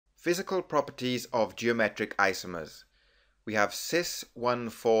Physical properties of geometric isomers. We have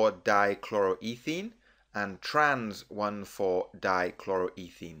cis-1,4-dichloroethene and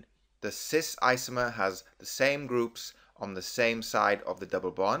trans-1,4-dichloroethene. The cis isomer has the same groups on the same side of the double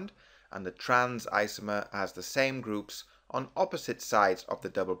bond, and the trans isomer has the same groups on opposite sides of the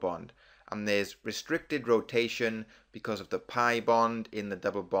double bond, and there's restricted rotation because of the pi bond in the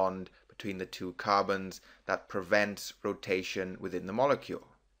double bond between the two carbons that prevents rotation within the molecule.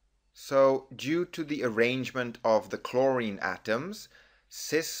 So, due to the arrangement of the chlorine atoms,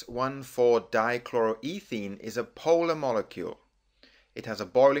 cis-1,4-dichloroethene is a polar molecule. It has a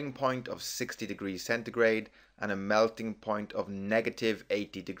boiling point of 60 degrees centigrade and a melting point of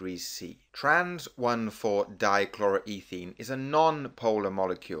 -80 degrees C. Trans-1,4-dichloroethene is a non-polar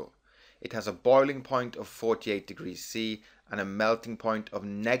molecule. It has a boiling point of 48 degrees C and a melting point of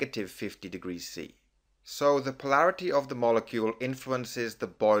 -50 degrees C. So the polarity of the molecule influences the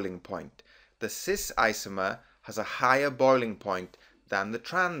boiling point. The cis isomer has a higher boiling point than the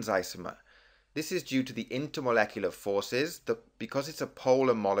trans isomer. This is due to the intermolecular forces. Because it's a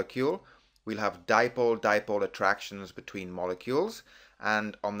polar molecule, we'll have dipole-dipole attractions between molecules,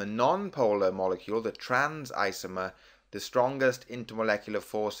 and on the non-polar molecule, the trans isomer, the strongest intermolecular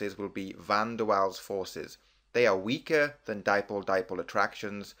forces will be van der Waals forces. They are weaker than dipole-dipole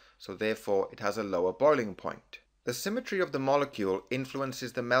attractions, so therefore it has a lower boiling point. The symmetry of the molecule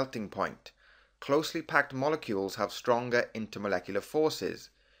influences the melting point. Closely packed molecules have stronger intermolecular forces.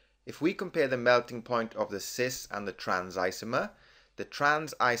 If we compare the melting point of the cis and the trans isomer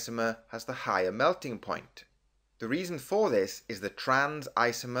has the higher melting point. The reason for this is the trans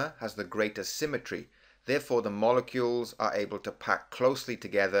isomer has the greater symmetry. Therefore, the molecules are able to pack closely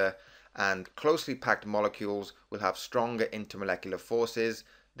together, and closely packed molecules will have stronger intermolecular forces,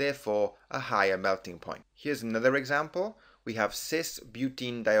 therefore a higher melting point. Here's another example. We have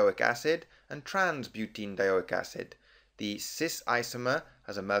cis-butene dioic acid and trans-butene dioic acid. The cis isomer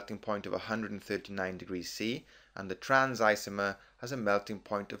has a melting point of 139 degrees C, and the trans isomer has a melting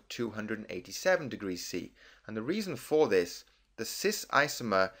point of 287 degrees C. And the reason for this, the cis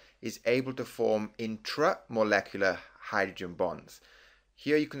isomer is able to form intramolecular hydrogen bonds.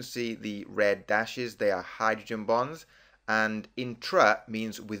 Here you can see the red dashes, they are hydrogen bonds, and intra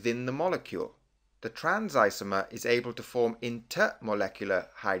means within the molecule. The trans isomer is able to form intermolecular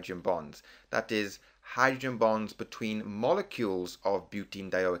hydrogen bonds, that is, hydrogen bonds between molecules of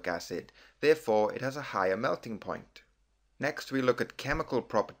butene dioic acid. Therefore, it has a higher melting point. Next, we look at chemical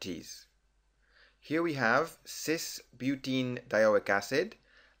properties. Here we have cis-butene dioic acid,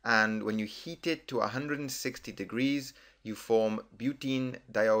 and when you heat it to 160 degrees, you form butene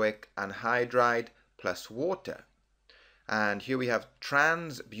dioic anhydride plus water. And here we have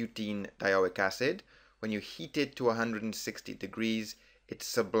trans-butene dioic acid. When you heat it to 160 degrees, it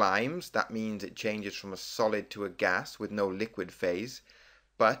sublimes. That means it changes from a solid to a gas with no liquid phase,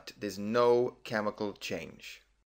 but there's no chemical change.